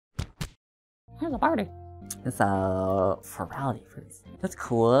Here's a party. It's a Ferality Freeze. That's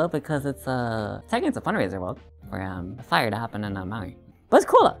cool because it's technically it's a fundraiser world for a fire to happen in Maui. But it's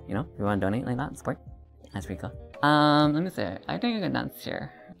cool though, you know, if you want to donate like that and support. That's pretty cool. Let me see. I think I can dance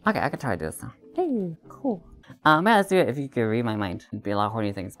here. Okay, I could try to do this now. Hey, cool. Yeah, let's do it if you could read my mind. It'd be a lot of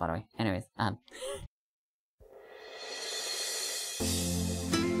horny things, by the way. Anyways,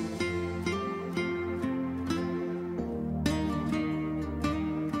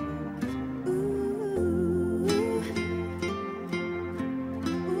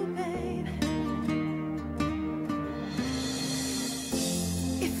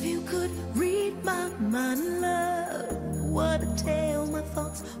 If you could read my mind, love, what a tale my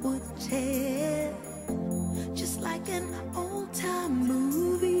thoughts would tell. Just like an old-time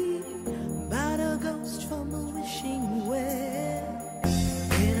movie about a ghost from a wishing well.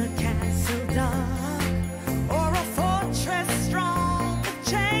 In a castle dark or a fortress strong with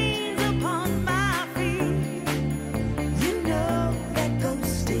chains upon my feet, you know that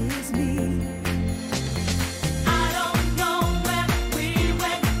ghost is me.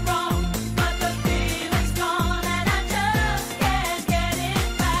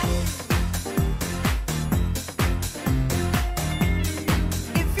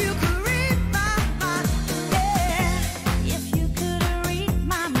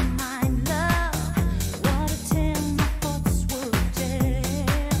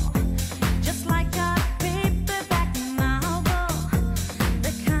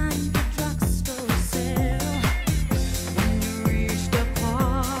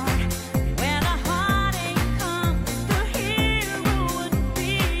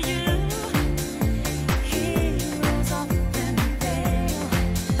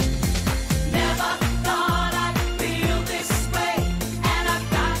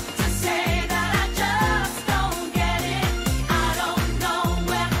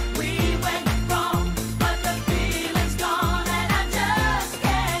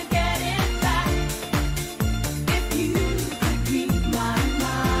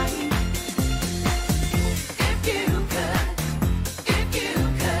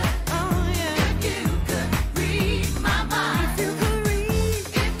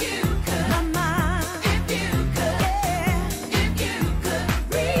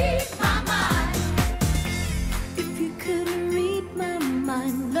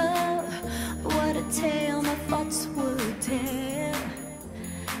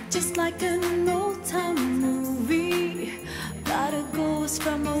 Just like an old-time movie about a ghost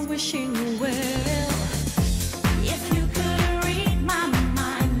from a wishing well. If you could read my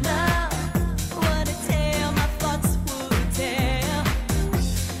mind, love, what a tale my thoughts would tell.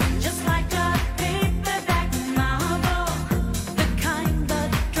 Just like a paperback novel, the kind the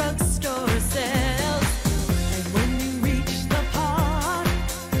drugstore sells. And when you reach the part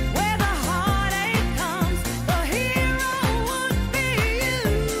where the heartache comes, the hero would be you.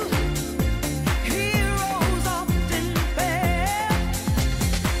 Heroes often fail.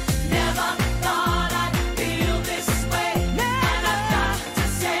 Never thought I'd feel this way, and I've got to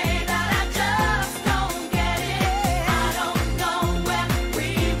say that I just don't get it. I don't know where we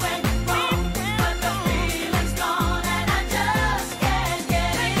went wrong, but the feeling's gone, and I just can't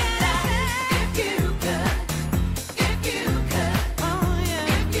get it back. If you could, oh yeah,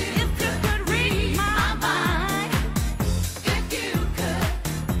 if you could read my mind, if you could,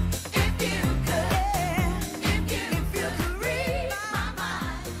 if you could, if you could read my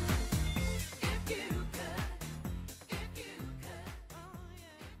mind, if you could,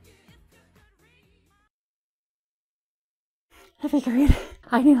 if you could read.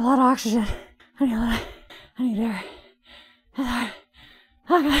 I need a lot of oxygen. I need air. It's hard.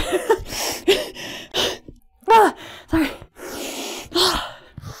 Okay. Sorry. Sorry.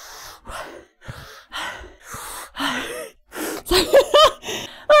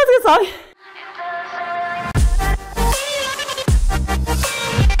 Oh, that's a good song.